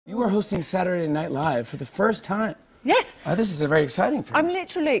You are hosting Saturday Night Live for the first time. Yes. This is very exciting for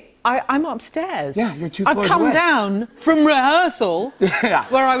me. I'm upstairs. Yeah, you're 2 floors away. I've come down from rehearsal, yeah.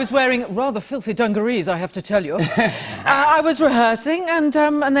 where I was wearing rather filthy dungarees, I have to tell you. I was rehearsing, and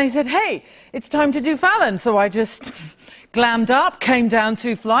they said, hey, it's time to do Fallon. So I just glammed up, came down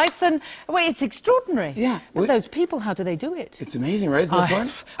 2 flights, and well, it's extraordinary. Yeah. But those people, how do they do it? It's amazing, right? Isn't it fun?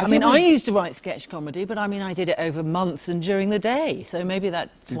 I used to write sketch comedy, but I did it over months and during the day, so maybe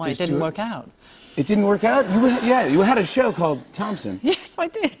that's why it didn't work out. It didn't work out? You had a show called Thompson. Yes, I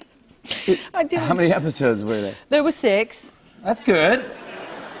did. I did. How many episodes were there? There were 6. That's good.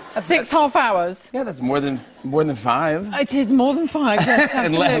 6 half hours. Yeah, that's more than 5. It is more than 5. Yes,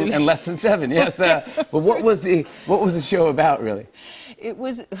 absolutely. and less than 7. Yes. But what was the show about, really? It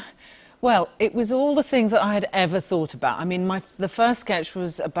was all the things that I had ever thought about. I mean, the first sketch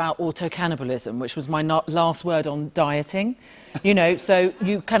was about auto-cannibalism, which was my last word on dieting. You know, so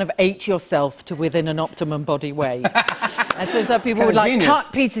you kind of ate yourself to within an optimum body weight. And so people would, like,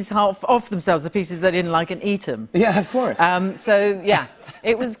 cut pieces off themselves, the pieces they didn't like, and eat them. Yeah, of course. So, yeah,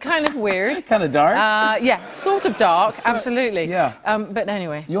 it was kind of weird. Kind of dark? Yeah, sort of dark, absolutely. Yeah. But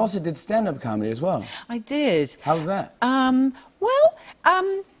anyway. You also did stand-up comedy as well. I did. How was that?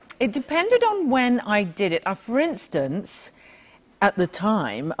 It depended on when I did it. For instance, at the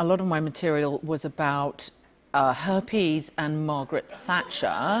time, a lot of my material was about herpes and Margaret Thatcher.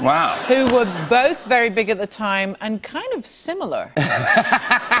 Wow. Who were both very big at the time and kind of similar. You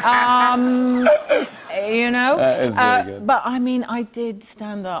know? It's very good. But, I mean, I did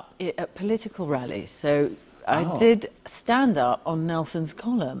stand up at political rallies. So I did stand up on Nelson's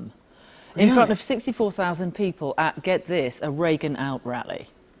column in front of 64,000 people at, get this, a Reagan Out rally.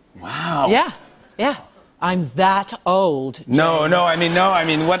 Wow. Yeah, yeah. I'm that old. No, I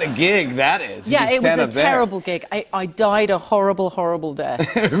mean, what a gig that is. Yeah, it was a terrible gig. I died a horrible, horrible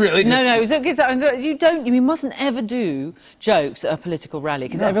death. Really? No, you mustn't ever do jokes at a political rally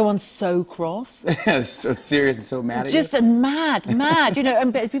because everyone's so cross. So serious and so mad at you. Just mad, you know,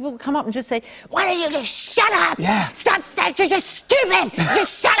 and people come up and just say, why don't you just shut up? Yeah. Stop that, you're just stupid,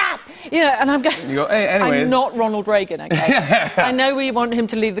 just shut up. You know, and I'm going, you go, hey, anyways. I'm not Ronald Reagan, okay? I know we want him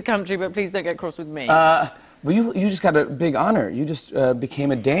to leave the country, but please don't get cross with me. Well, you just got a big honor. You just became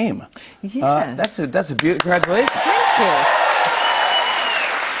a dame. Yes. That's a beautiful. Congratulations. Thank you.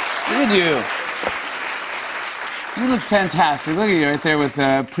 Look at you. You look fantastic. Look at you right there with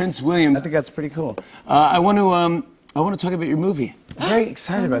Prince William. I think that's pretty cool. I want to talk about your movie. I'm very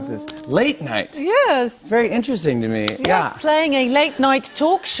excited about this. Late Night. Yes. Very interesting to me. Yes, yeah. Playing a late-night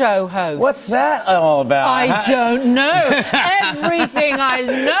talk show host. What's that all about? I don't know. Everything I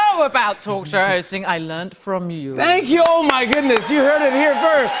know about talk show hosting, I learned from you. Thank you. Oh, my goodness. You heard it here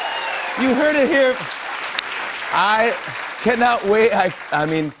first. You heard it here. I cannot wait. I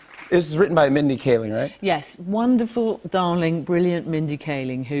mean, this is written by Mindy Kaling, right? Yes. Wonderful, darling, brilliant Mindy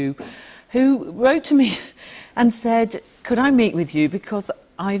Kaling, who wrote to me and said, could I meet with you because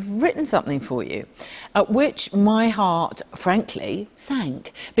I've written something for you, at which my heart, frankly,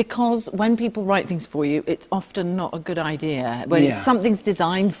 sank. Because when people write things for you, it's often not a good idea. When something's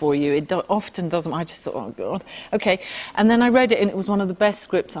designed for you, it often doesn't. I just thought, oh, God, OK. And then I read it, and it was one of the best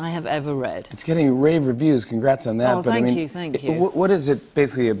scripts I have ever read. It's getting rave reviews. Congrats on that. Oh, thank you, thank you. What is it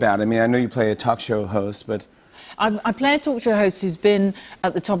basically about? I mean, I know you play a talk show host, but... I play a talk show host who's been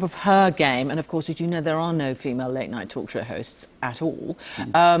at the top of her game, and of course, as you know, there are no female late-night talk show hosts at all.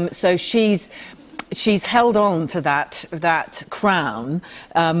 So she's held on to that crown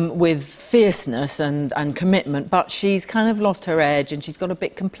with fierceness and commitment, but she's kind of lost her edge, and she's got a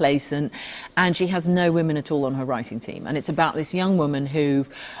bit complacent, and she has no women at all on her writing team. And it's about this young woman who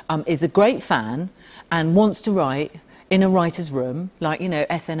is a great fan and wants to write in a writer's room, like, you know,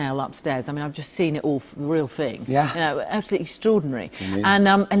 SNL upstairs. I mean, I've just seen it all, the real thing. Yeah. You know, absolutely extraordinary.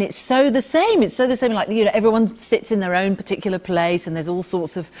 And it's so the same. It's so the same, like, you know, everyone sits in their own particular place and there's all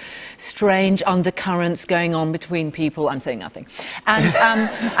sorts of strange undercurrents going on between people. I'm saying nothing. And,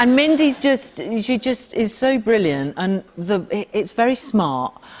 and Mindy's she just is so brilliant, and it's very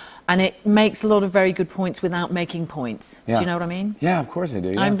smart. And it makes a lot of very good points without making points. Yeah. Do you know what I mean? Yeah, of course I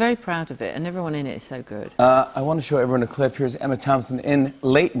do. Yeah. I'm very proud of it, and everyone in it is so good. I want to show everyone a clip. Here's Emma Thompson in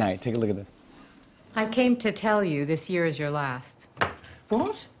Late Night. Take a look at this. I came to tell you this year is your last.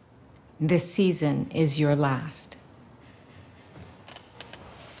 What? This season is your last.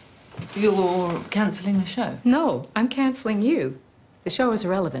 You're cancelling the show? No, I'm canceling you. The show is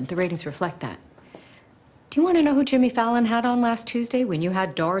irrelevant. The ratings reflect that. Do you want to know who Jimmy Fallon had on last Tuesday when you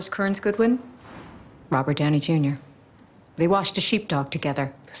had Doris Kearns Goodwin? Robert Downey Jr. They watched a Sheepdog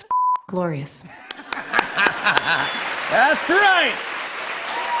together. It was glorious. That's right!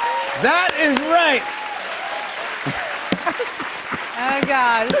 That is right. Oh,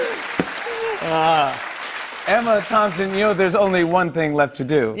 God. Emma Thompson, you know there's only one thing left to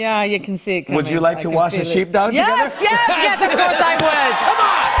do. Yeah, you can see it coming. Would you like to wash a sheepdog together? Yes, of course I would. Come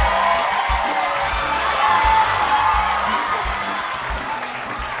on!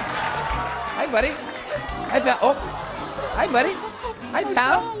 Hi, buddy. Hi, pal. Oh, hi, buddy. Hi,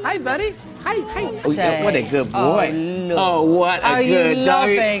 pal. Hi, buddy. Hi. Oh, yeah, what a good boy. Oh, what a good dog. Are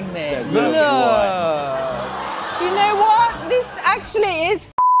you loving this? Good boy. Do you know what? This actually is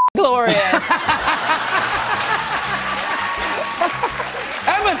glorious.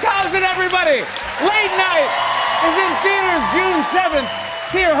 Emma Thompson, everybody! Late Night is in theaters June 7th.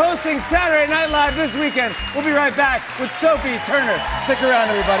 See her hosting Saturday Night Live this weekend. We'll be right back with Sophie Turner. Stick around,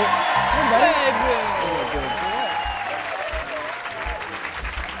 everybody.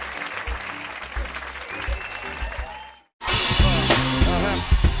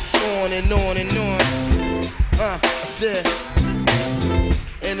 On and on and on. I said,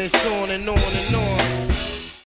 and it's on and on and on.